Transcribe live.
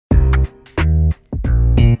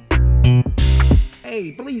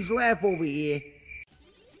Hey, please laugh over here.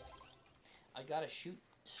 I gotta shoot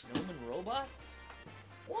Snowman robots?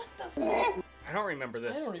 What the fuck? I don't remember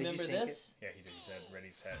this. I don't remember this. Yeah, he did. He said,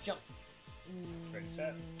 ready, set. Jump. Ready,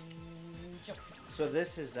 set. Jump. So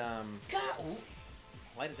this is, God.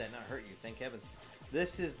 why did that not hurt you? Thank heavens.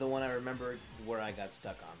 This is the one I remember where I got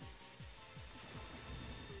stuck on.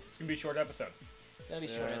 It's gonna be a short episode. Gonna be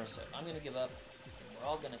a short episode. I'm gonna give up. And we're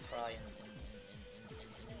all gonna cry and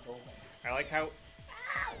go home. I like how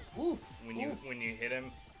Oof. when you hit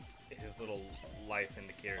him, his little life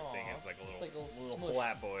indicator thing is like a little, it's like a little smush.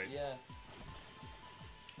 flat boy. Yeah.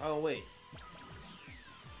 Oh, wait.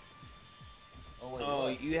 Oh, wait. Oh,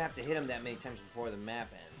 What? you have to hit him that many times before the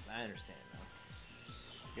map ends. I understand now.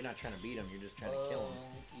 You're not trying to beat him, you're just trying to kill him.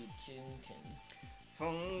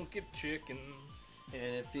 Funky chicken.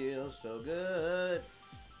 And it feels so good.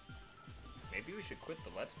 Maybe we should quit the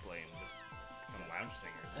Let's Play and just become lounge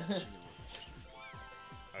singers.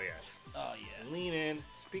 Oh yeah. Oh yeah. Lean in,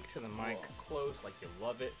 speak to the mic close like you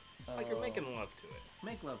love it, like you're making love to it.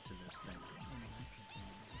 Make love to this thing.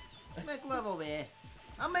 Make love over here.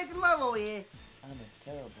 I'm making love over here. I'm a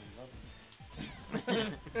terrible lover.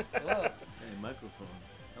 Whoa. Hey, microphone.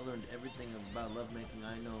 I learned everything about lovemaking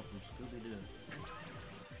I know from Scooby-Doo.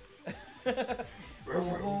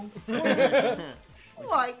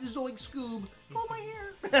 Like Zoinks Scoob. Pull my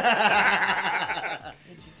hair.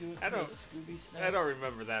 Did you do it for Scooby Snap? I don't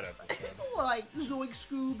remember that episode. Like Zoinks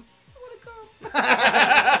Scoob. I wanna come.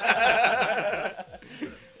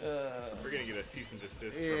 We're gonna get a cease and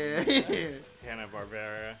desist from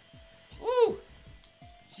Hanna-Barbera. Woo!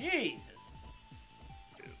 Jesus.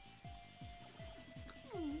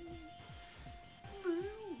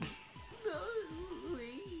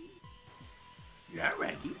 Yeah,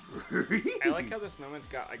 Raggy. I like how the Snowman's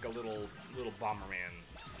got like a little Bomberman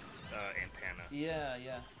antenna. Yeah,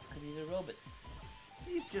 yeah. Because he's a robot.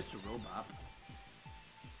 He's just a robot.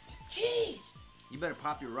 Jeez! You better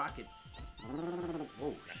pop your rocket.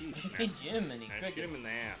 Oh, sheesh. Hey, Jim, and he I shoot crickets. him in the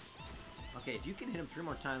ass. Okay, if you can hit him 3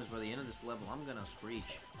 more times by the end of this level, I'm gonna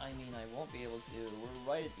screech. I mean, I won't be able to. We're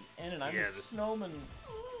right at the end, and I'm Yeah, a snowman.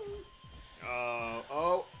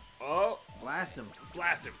 Oh! Blast him.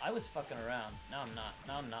 Blast him! I was fucking around. Now I'm not.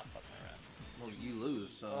 Now I'm not fucking around. Well, you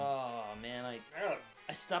lose, so... Oh, man, I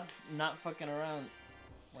stopped not fucking around.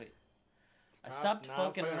 Wait. I Stop stopped not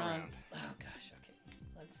fucking fucking around. around. Oh, gosh, okay.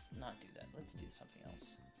 Let's not do that. Let's do something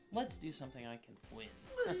else. Let's do something I can win.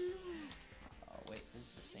 Oh, wait, this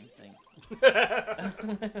is the same thing.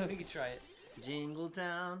 We could try it. Jingle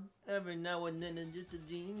town, every now and then it's just a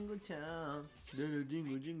jingle town. Jingle,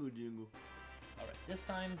 jingle, jingle. Alright, this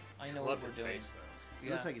time I know Love what we're his doing. face, though. He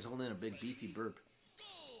looks like he's holding in a big beefy burp.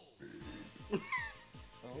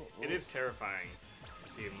 It is terrifying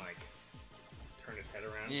to see him like turn his head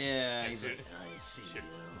around. Yeah, And he's should- like, I see should,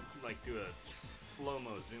 you. like do a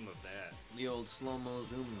slow-mo zoom of that. The old slow-mo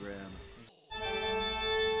zoom grab.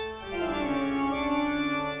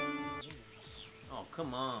 Oh,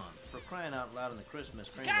 come on. For crying out loud in the Christmas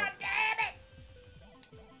Kringle. God damn it!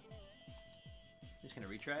 Just gonna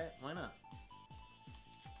retry it? Why not?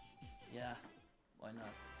 Yeah, why not?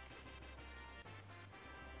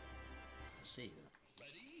 I'll see you.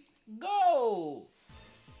 Go!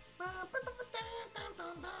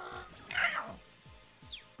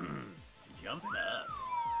 Jumping up.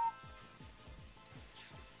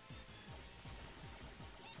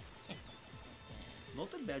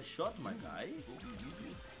 Not a bad shot, my guy.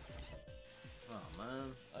 Oh,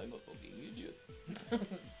 man. I'm a fucking idiot.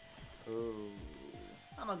 Oh.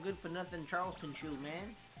 I'm a good-for-nothing Charleston shoe,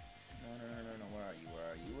 man. No. Where are you?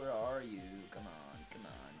 Where are you? Come on.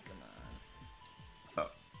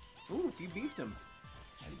 Oof, you beefed him.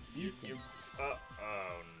 I beefed him. Oh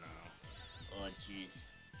no. Oh, jeez.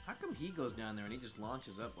 How come he goes down there and he just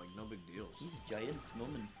launches up like no big deal? He's a giant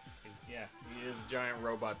snowman. Yeah, he is a giant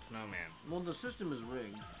robot snowman. Well, the system is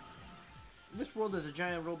rigged. This world is a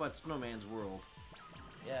giant robot snowman's world.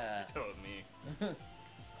 Yeah. You told me. I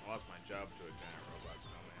lost my job to a giant robot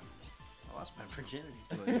snowman. I lost my virginity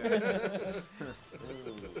to it.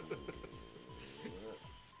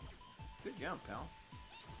 Good jump, pal.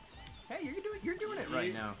 Hey, you're doing it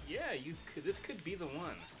right now. Yeah, you could. This could be the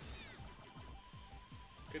one.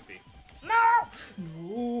 Could be. No!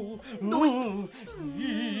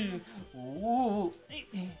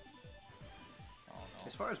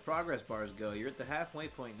 As far as progress bars go, you're at the halfway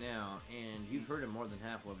point now, and you've heard him more than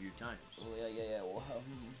half of your times. Oh, yeah.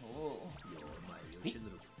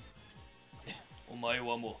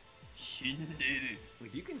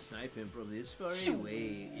 If you can snipe him from this far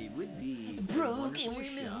away, it would be a Broken wonderful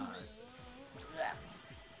women. shot.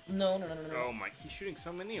 No. Oh my, he's shooting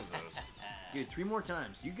so many of those. Dude, 3 more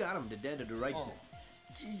times. You got him to dead to the right. Oh,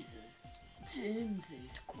 Jesus. Jimsy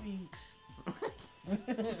squinks.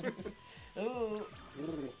 Oh.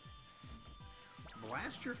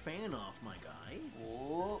 Blast your fan off, my guy.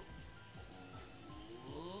 Oh.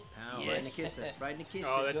 Ow, Yeah. right in the kisser. Right in the kisser.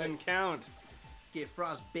 Oh, that didn't count. Get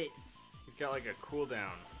frost bit. He's got like a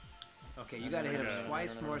cooldown. Okay, you gotta hit him no,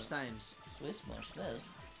 twice more times. Swiss more Swiss.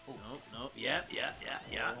 Oh. Nope. Yep.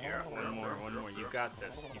 One more. You got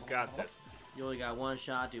this. You got this. You only got one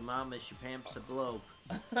shot, do mama, she pamps a blow.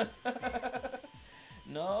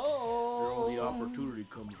 No. Your only opportunity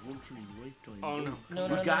comes once in a lifetime. Oh no.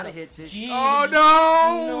 No, You gotta hit this. Jeez. Oh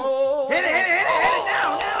no! No. Hit it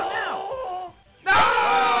now! No!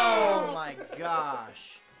 Oh my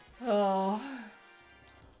gosh. Oh.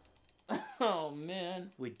 Oh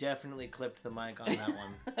man. We definitely clipped the mic on that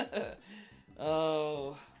one.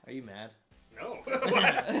 Oh. Are you mad? No.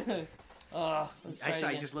 Let's try I saw you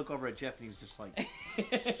again. just look over at Jeff and he's just like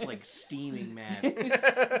steaming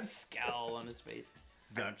mad. Scowl on his face.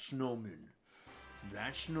 That snowman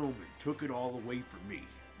took it all away from me.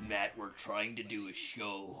 Matt, we're trying to do a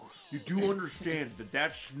show. You do understand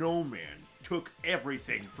that snowman took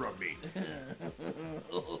everything from me. Yeah.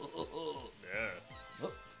 Oh.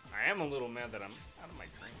 I am a little mad that I'm out of my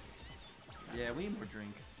drink. Yeah, we need more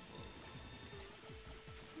drink.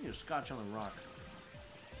 We need a scotch on the rock.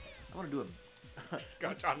 I want to do a.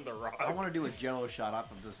 Scotch on the rock. I want to do a Jello shot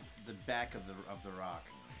off of the back of the rock.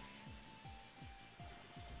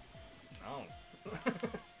 Oh.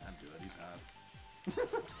 I'd do it. He's hot.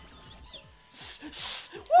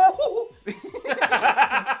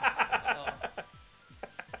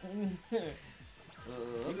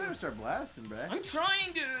 You better start blasting, bruh. I'm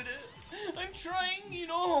trying, dude. I'm trying. You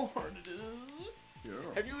know how hard it is. Yeah.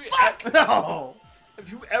 Have you No! have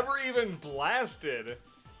you ever even blasted?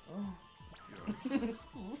 Yeah.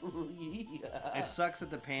 It sucks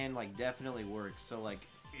that the pan like definitely works. So like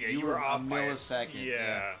Yeah, you you were a off by a millisecond.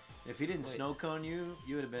 Yeah. If he didn't Wait. snow cone you,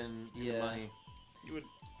 you would have been even Yeah. money. You would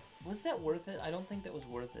Was that worth it? I don't think that was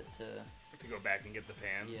worth it to. have to go back and get the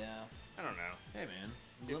pan. Yeah. I don't know. Hey man,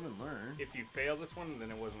 live and learn. If you fail this one,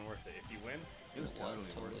 then it wasn't worth it. If you win, It was It was totally,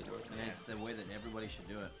 totally worth it. And it's the way that everybody should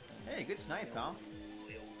do it. Hey, good snipe, pal.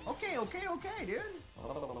 Okay, dude.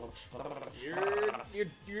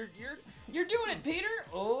 You're doing it, Peter.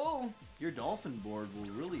 Oh. Your dolphin board will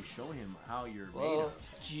really show him how you're made Oh. of.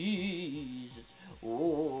 Jesus.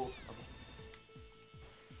 Oh. Okay.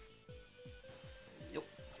 Yep.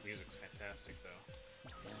 this music's fantastic though.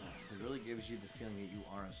 Yeah. It really gives you the feeling that you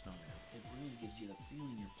are a snowman. It really gives you the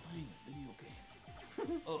feeling you're playing a video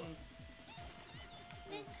game. Oh.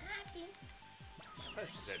 I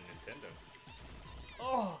should said Nintendo.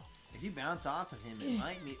 Oh. If you bounce off of him, it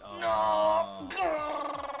might be. Oh. No.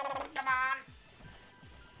 Come on.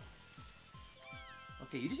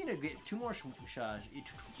 Okay, you just need to get 2 more shots.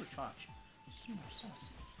 2 more shots.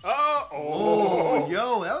 Oh! Oh,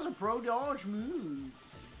 yo, that was a pro dodge move.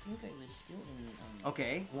 I think I was still in.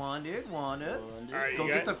 Okay, one, dude. Wonder. Alright, Go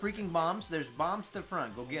you get got- the freaking bombs. There's bombs to the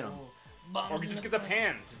front. Go get them. Oh, bombs Or in just get the front.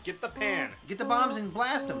 pan. Just get the pan. Get the bombs and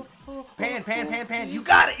blast them. Pan. You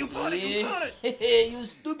got it. You got it. You got it. Hey, you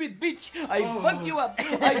stupid bitch! I fuck you up!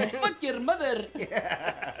 I fuck your mother!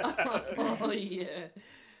 Yeah. Oh, yeah.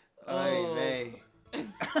 Oy vey.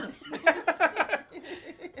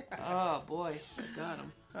 Oh, boy. I got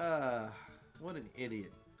him. What an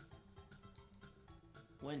idiot.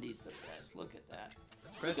 Wendy's the best. Look at that.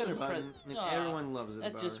 Press Look the at her button. press- Everyone loves it.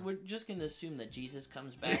 That just We're just gonna assume that Jesus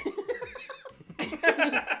comes back.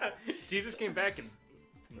 Jesus came back and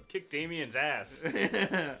kicked Damien's ass.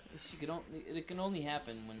 She could only, it can only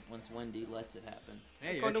happen once Wendy lets it happen.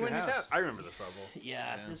 Hey, you're Going at to your Wendy's house. house. I remember this level.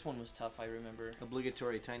 Yeah, Yeah. this one was tough. I remember.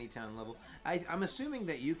 Obligatory tiny town level. I'm assuming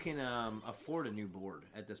that you can afford a new board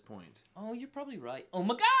at this point. Oh, you're probably right. Oh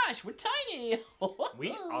my gosh, we're tiny.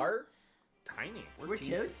 We are tiny. We're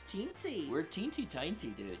totes teensy. We're teensy tiny,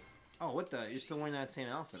 dude. Oh, what the? You're still wearing that same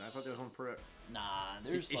outfit. I thought there was one per. Nah,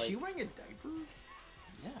 there's Is like she wearing a diaper?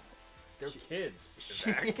 yeah. They're kids.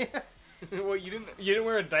 Zach. Well, you didn't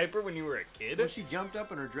wear a diaper when you were a kid? Well, she jumped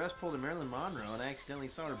up and her dress pulled a Marilyn Monroe, and I accidentally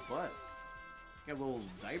saw her butt. Got a little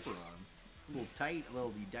diaper on, a little tight, a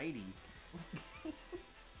little dighty.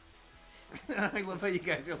 I love how you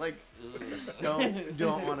guys are like,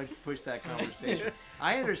 don't want to push that conversation.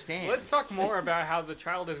 I understand. Let's talk more about how the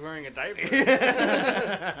child is wearing a diaper.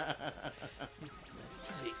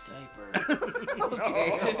 Tight diaper.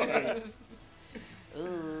 Okay.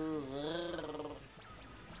 Ooh,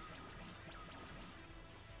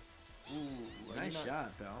 Nice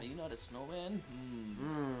shot, pal. Are you not a snowman?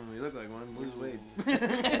 You look like one. Lose weight.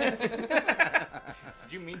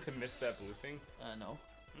 Did you mean to miss that blue thing? No.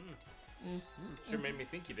 Sure made me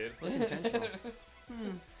think you did. That's intentional.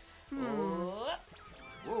 Oh,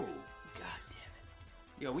 Whoa. God damn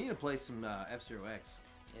Yo, we need to play some F-Zero X.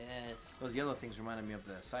 it. Yes. Those yellow things reminded me of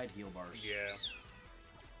the side heel bars.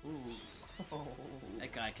 Yeah. Ooh. Oh,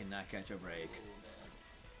 That guy cannot catch a break.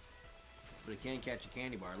 But he can catch a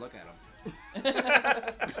candy bar. Look at him.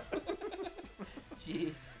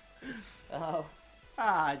 jeez. Oh.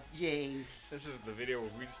 Ah, jeez. This is the video where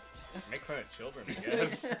we just make fun of children, I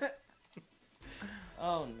guess.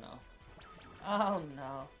 Oh no. Oh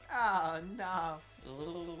no. Oh, no.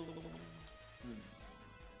 Ooh.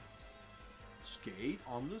 Skate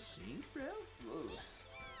on the sink, bro? Ooh.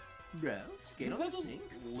 Bro, skate on the sink?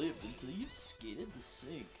 Live until you've skated the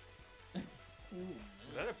sink. Ooh.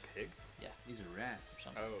 Is that a pig? Yeah. These are rats.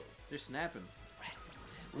 Something. Oh. They're snapping.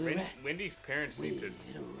 Rats. Wendy's parents need to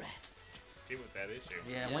Little rats. deal with that issue.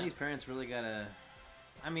 Yeah, Yeah. Wendy's parents really gotta...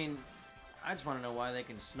 I mean, I just want to know why they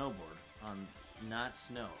can snowboard on not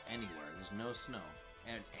snow anywhere. There's no snow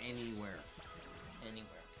anywhere.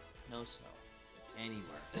 Anywhere. No snow.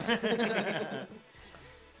 Anywhere.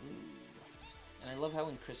 And I love how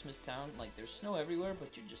in Christmas Town, like, there's snow everywhere, but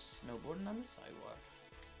you're just snowboarding on the sidewalk.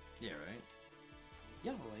 Yeah, right?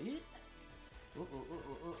 Yeah, right? Ooh, ooh, ooh,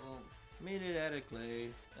 ooh, ooh, ooh. Made it out of clay.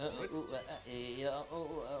 That.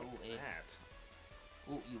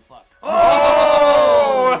 Oh, you fuck.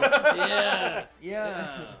 Oh! Yeah.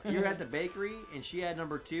 Yeah. You were at the bakery, and she had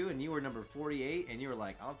number 2, and you were number 48, and you were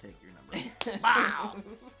like, I'll take your number. Wow!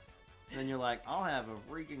 And then you're like, I'll have a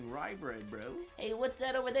freaking rye bread, bro. Hey, what's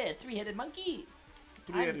that over there? Three-headed monkey?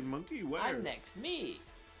 Three-headed monkey, where? I'm next. Me.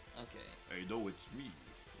 Okay. I know it's me.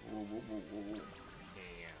 Whoa, whoa, whoa, whoa, whoa.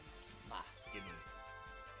 Yeah. Ah. Give me.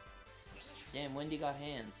 Damn, Wendy got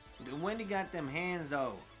hands. Wendy got them hands,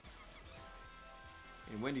 though.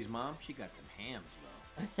 And Wendy's mom, she got them hams,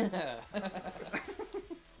 though.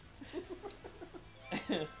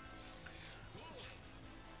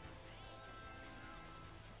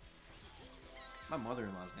 My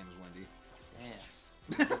mother-in-law's name is Wendy. Damn.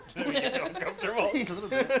 You feel uncomfortable? A little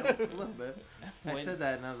bit. A little bit. I Wen- said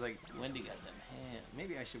that, and I was like, Wendy got them hands.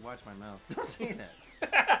 maybe I should watch my mouth. Don't say that.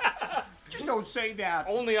 Just don't say that.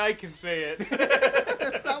 Only I can say it.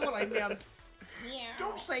 That's not what I meant.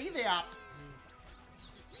 Don't say that.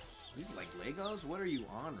 These are like Legos? What are you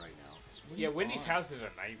on right now? What are Yeah, you Wendy's on? house is a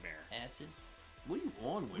nightmare. Acid? What are you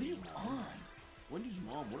on, What are you Wendy's mom? on? Wendy's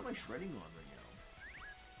mom, what am I shredding on right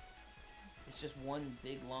It's just one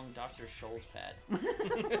big, long Dr. Scholl's pad.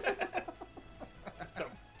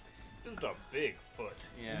 Just a big foot.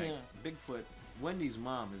 now? Yeah, Bigfoot. Wendy's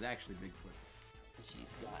mom is actually Bigfoot.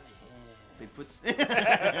 She's got hands. Bigfoot's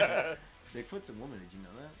Bigfoot's a woman, did you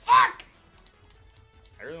know that? Fuck!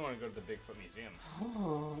 I really want to go to the Bigfoot Museum.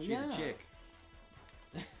 Oh, She's yeah. a chick.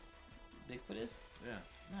 Bigfoot is? Yeah.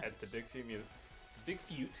 Nice. At the Bigfoot Museum. Big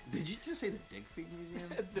Feet. Did you just say the Dick Feet Museum?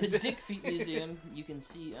 The Dick Feet Museum, you can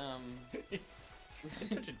see, You can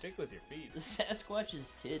touch a dick with your feet.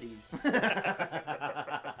 Sasquatch's titties.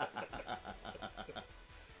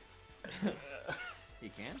 He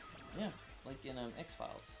can? Yeah, like in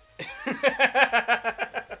X-Files.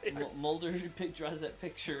 Mulder draws that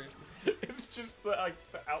picture. It's just the, like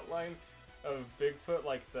the outline of Bigfoot,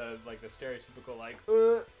 like the stereotypical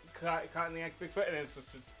caught in the act Bigfoot, and then it's just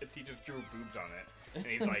he just drew boobs on it, and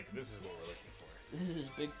he's like, "This is what we're looking for." This is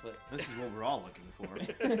Bigfoot. This is what we're all looking for.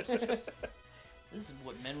 This is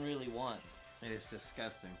what men really want. It is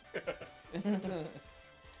disgusting. Ooh.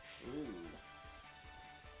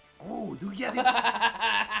 Oh, yeah.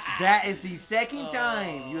 That is the second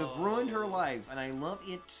time you have ruined her life, and I love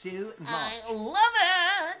it too much. I love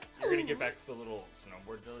it! You're gonna get back to the little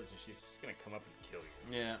snowboard village, and she's just gonna come up and kill you.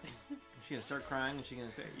 Yeah. She's gonna start crying, and she's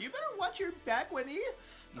gonna say, "You better watch your back, Wendy."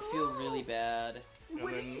 You feel really bad.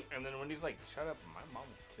 And then Wendy's like, "Shut up, my mom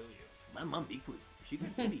will kill you." My mom Bigfoot. She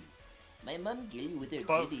can kill me. My mom kill you with her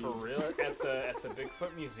But titties. for real, at the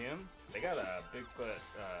Bigfoot Museum, they got a Bigfoot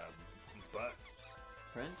butt.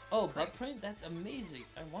 Print? Oh, butt print? That's amazing.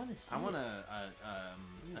 I want to see I want it.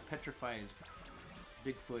 a petrified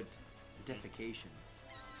Bigfoot defecation.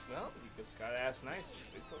 Well, you just gotta ask nice.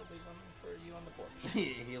 Bigfoot will leave one for you on the porch.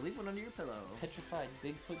 He'll leave one under your pillow. Petrified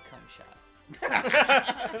Bigfoot cum shot.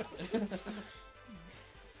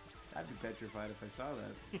 I'd be petrified if I saw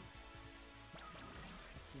that.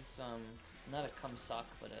 This is not a cum sock,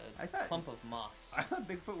 but I a thought- clump of moss. I thought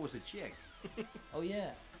Bigfoot was a chick. Oh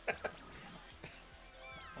yeah.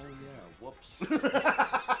 Oh yeah, whoops.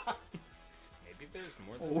 Maybe there's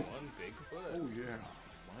more than Oh. one Bigfoot. Oh yeah,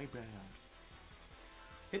 my bad.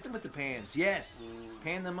 Hit them with the pans. Yes. Ooh.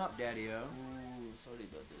 Pan them up, Daddy-O. Ooh, sorry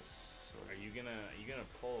about this. sword. Are you gonna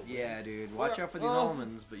pull? a Yeah, wing? dude. Watch out for these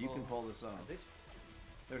almonds, but you can pull this off. Are they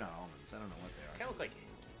They're not almonds. I don't know what they kind are. of look like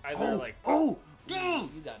either like Oh! Damn!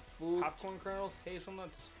 You got food. popcorn kernels,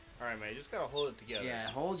 hazelnuts. All right, man. You just gotta hold it together. Yeah,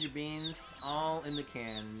 hold your beans all in the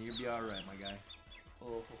can, and you'll be all right, my guy.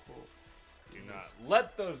 Oh. Do not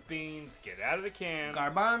let those beans get out of the can.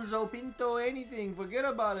 Garbanzo, pinto, anything. Forget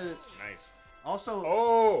about it. Nice. Also,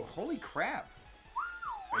 Oh. holy crap.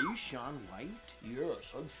 Are you Sean White?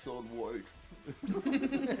 Yes, I'm Sean White.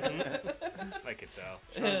 I could tell.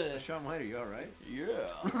 Sean White, are you all right?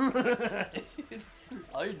 Yeah.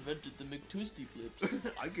 I invented the McTwisty flips.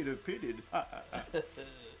 I could have pitted.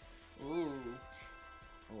 Ooh.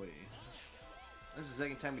 Oh, wait. This is the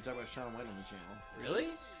second time we talk about Sean White on the channel. Really?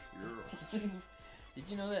 Yeah. Did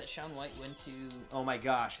you know that Sean White went to... Oh my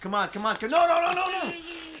gosh. Come on. No!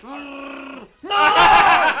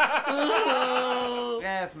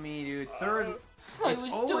 F me, dude. Third. It's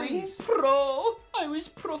always. I was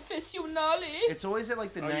professionale. It's always at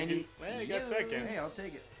like the 90. Well, you got second. Hey, I'll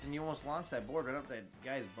take it. And you almost launched that board right up that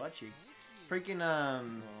guy's butt cheek. Freaking, Oh,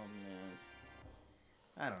 man.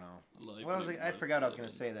 I don't know. What was I forgot I was going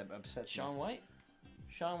to say that upset Sean White?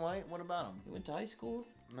 Sean White? What about him? He went to high school?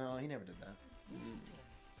 No, he never did that.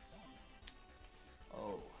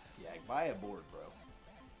 Oh. Yeah, buy a board, bro.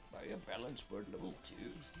 Buy a balance board level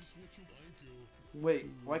 2. Wait,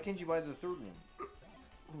 why can't you buy the third one?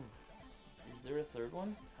 Is there a third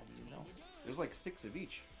one? How do you know? There's like 6 of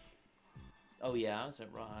each. Oh, yeah? Is that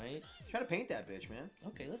right? Try to paint that bitch, man.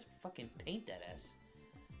 Okay, let's fucking paint that ass.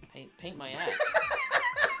 Paint my ass.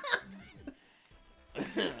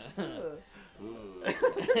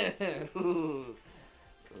 Ooh.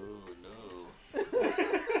 Oh no.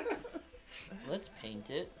 Let's paint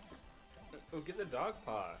it. Oh, get the dog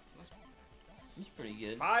paw. It's pretty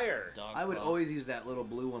good. Fire. Dog I would paw. always use that little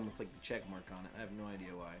blue one with like the check mark on it. I have no idea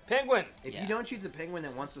why. Penguin. If Yeah. you don't choose the penguin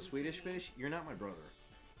that wants a Swedish fish, you're not my brother.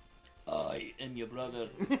 I am your brother.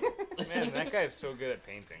 Man, that guy's so good at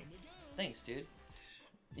painting. Thanks, dude.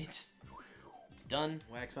 It's done.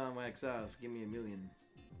 Wax on, wax off. Give me a million.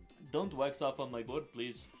 Don't wax off on my board,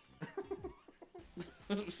 please.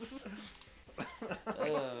 Can't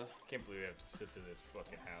believe we have to sit through this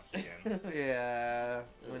fucking house again. Yeah,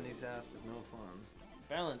 Wendy's house is no fun.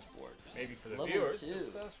 Balance board. Maybe for the Level viewers. 2.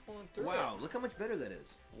 Just fast forward through Wow, look how much better that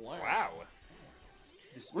is. Wow.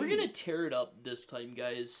 The We're speed. gonna tear it up this time,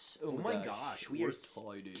 guys. Oh my gosh, we we're are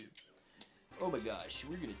tied. Oh my gosh,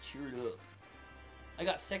 we're gonna tear it up. I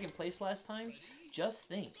got second place last time. Just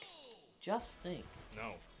think. Just think.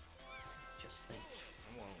 No, Just think.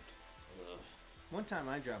 I won't. Ugh. One time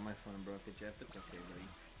I dropped my phone and broke it, Jeff. It's okay, buddy.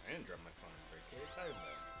 I didn't drop my phone in break. What are you talking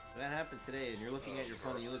about? That happened today, and you're looking at your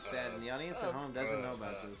phone and you look sad, and the audience at home doesn't know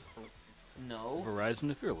about this. No.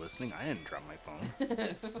 Verizon, if you're listening, I didn't drop my phone.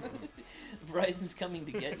 Verizon's coming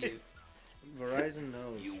to get you. Verizon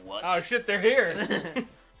knows. You what? Oh shit, they're here.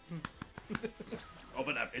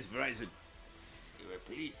 Open up, it's Verizon. You are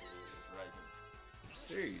pleased, Verizon.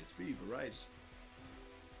 There you speed Verizon.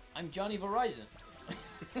 I'm Johnny Verizon.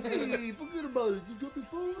 Hey, forget about it. You dropped your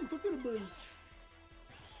phone, forget about it.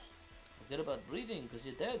 Forget about breathing, because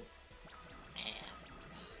you're dead.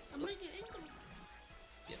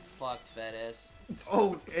 Get fucked, fat ass.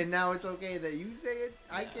 Oh, and now it's okay that you say it?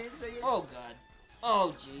 I can't say it? Oh, God.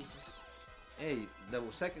 Oh, Jesus. Hey, the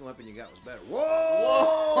second weapon you got was better. Whoa!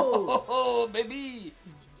 Whoa, oh, baby.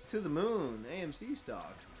 To the moon, AMC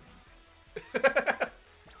stock.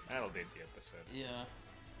 That'll date the episode. Yeah.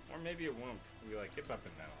 Or maybe it won't. We'll be like, it's up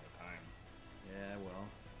and down all the time. Yeah, well.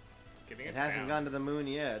 Getting It hasn't gone to the moon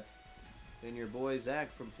yet. And your boy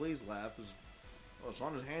Zach from Please Laugh is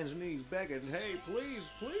on his hands and knees begging, hey,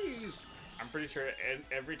 please, please. I'm pretty sure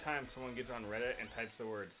every time someone gets on Reddit and types the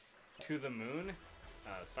words "to the moon,"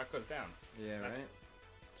 stock goes down. Yeah, That's- right?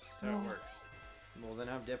 That's how it works. Well, then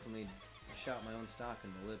I've definitely shot my own stock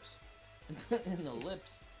in the lips. In the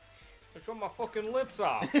lips. I show my fucking lips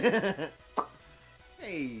off.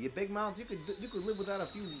 Hey, you big mouth, you could live without a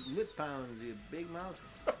few lip pounds, you big mouth.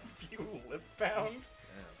 A few lip pounds.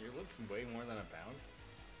 Yeah. Your lips weigh more than a pound.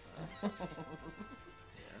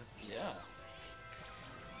 Yeah.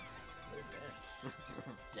 They're dense.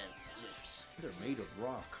 Dense lips. They're made of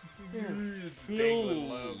rock. Dangling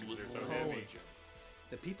lobes. They're so heavy.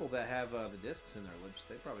 The people that have the discs in their lips,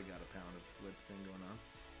 they probably got a pound of lip thing going on.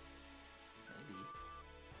 Maybe.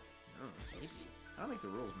 I don't know. Maybe. I don't make the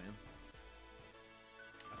rules, man.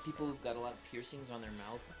 People who've got a lot of piercings on their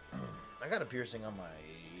mouth. I got a piercing on my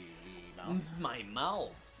mouth. My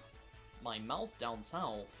mouth. My mouth down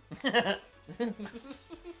south. What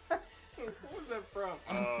was that from?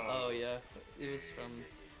 Oh, yeah. It was from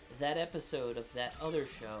that episode of that other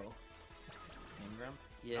show. Game Grump?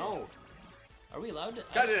 Yeah. No. Are we allowed to?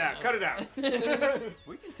 Cut it out. Cut it out.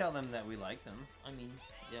 We can tell them that we like them. I mean,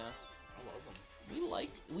 yeah. I love them.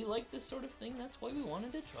 We like this sort of thing. That's why we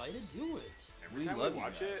wanted to try to do it. Every We time love we you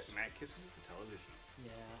watch guys. it, Matt kisses the television.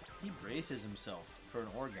 Yeah. He braces himself for an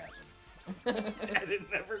orgasm. And it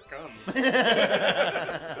never comes.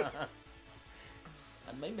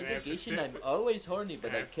 On my I have to medication, sit I'm with- always horny,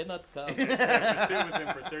 but I Yeah. cannot come. I have to sit with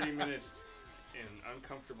him for 30 minutes in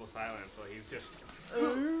uncomfortable silence while he's just.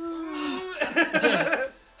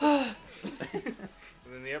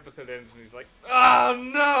 And then the episode ends and he's like, "Oh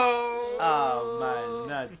no!" Oh, my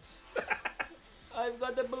nuts. I've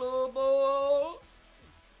got the blue ball.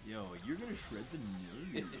 Yo, you're gonna shred the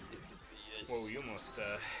nose. Whoa, you almost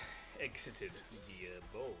exited the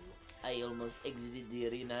bowl. I almost exited the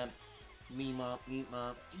arena. Me mop,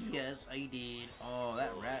 yes, I did. Oh,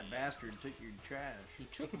 that rat bastard took your trash. He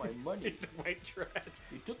took my money. My trash.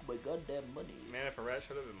 He took my goddamn money. Man, if a rat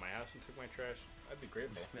showed up at my house and took my trash, I'd be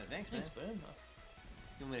grateful. Thanks, man. Thanks, man.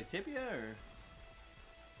 You want me to tip you, or?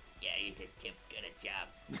 Yeah, you said tip, get a job.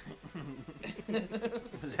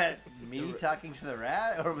 Was that me talking to the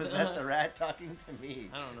rat, or was that the rat talking to me?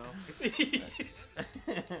 I don't know.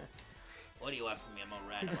 What do you want from me? I'm a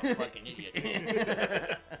rat. I'm a fucking idiot.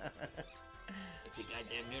 It's a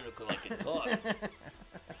goddamn miracle I can talk.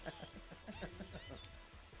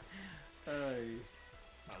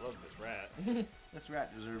 I love this rat. This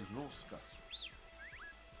rat deserves no scar.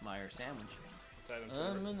 Meyer sandwich. Let's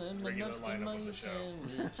add him to the regular lineup of the show.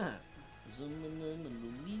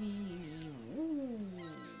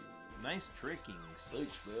 Nice trickings.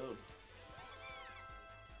 Thanks, man.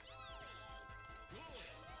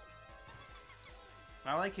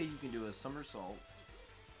 I like how you can do a somersault,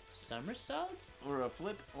 Somersault? or a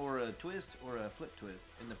flip, or a twist, or a flip twist.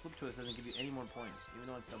 And the flip twist doesn't give you any more points, even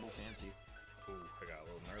though it's double fancy. Ooh, I got a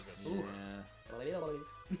little nervous. Yeah.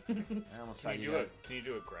 I almost thought Can you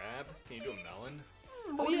do a grab? Can you do a melon?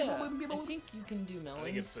 Oh yeah, I think you can do melons. I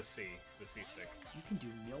think it's the C stick. You can do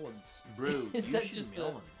melons. Bro, Is you that should just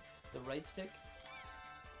melon. the right stick?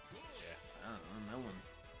 Yeah. I don't know, melon.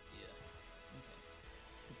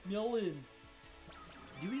 Yeah. Melon.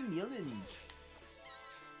 Do we melon?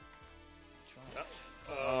 Try.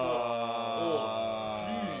 Oh,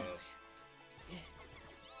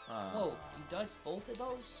 Whoa, you dodged both of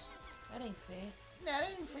those? That ain't fair. That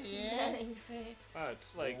ain't fair. That ain't fair.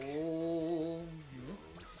 It's like Oh.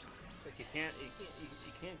 it's like you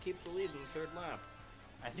can't keep the lead in the third lap.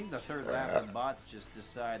 I think the third lap, the bots just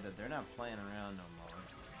decide that they're not playing around no more.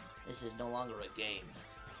 This is no longer a game.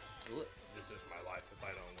 This is my life. If I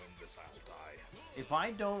don't win this, I'll die. If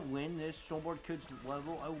I don't win this Snowboard Kids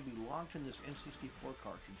level, I will be locked in this N64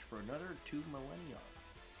 cartridge for another 2 millennia.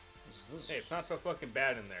 Hey, it's not so fucking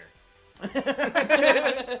bad in there.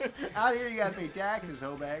 Out here you gotta pay taxes,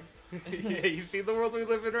 ho bag. Yeah, you see the world we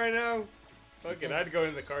live in right now? Fuck it, I'd go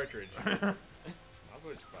in the cartridge. I'll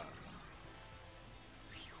switch spots.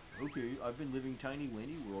 Okay, I've been living Tiny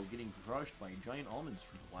Wendy World getting crushed by giant almonds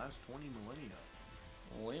for the last 20 millennia.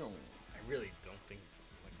 Well, I really don't think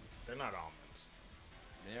they're not almonds.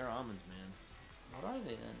 They're almonds, man. what are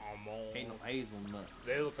they then? Almonds. Hazelnuts.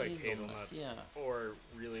 They look like Hazelnuts, hazelnuts, yeah. or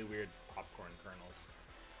really weird popcorn kernels.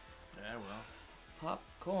 Yeah, well.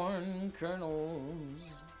 Popcorn kernels.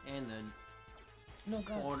 And the No,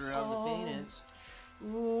 God. Order of the Phoenix.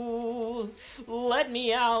 Ooh, let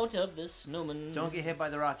me out of this snowman. Don't get hit by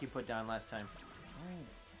the rock you put down last time.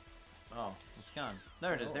 Oh, it's gone.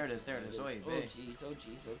 There it is, there it is, there it is. Oy, Oh vey. jeez, oh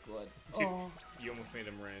jeez, oh god. Dude, Oh, you almost made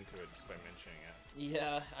him run into it just by mentioning it.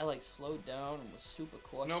 yeah, I like slowed down and was super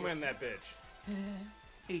cautious. Snowman, that bitch.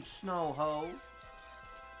 Eat snow, ho.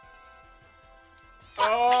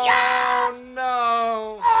 Oh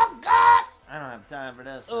no! I don't have time for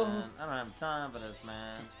this, Oh. man. I don't have time for this,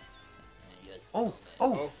 man. You're a Oh,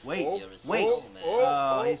 snowman. oh, wait, oh, You're a wait. snowman.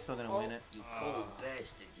 Oh, he's still gonna win it. You cold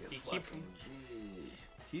bastard, you He fucking keep- G.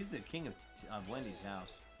 He's the king of Wendy's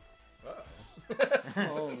house.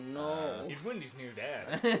 Oh no. He's Wendy's new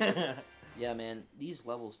dad. Yeah, man, these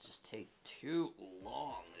levels just take too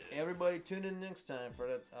long. Dude. Everybody tune in next time for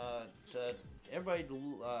the everybody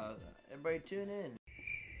tune in.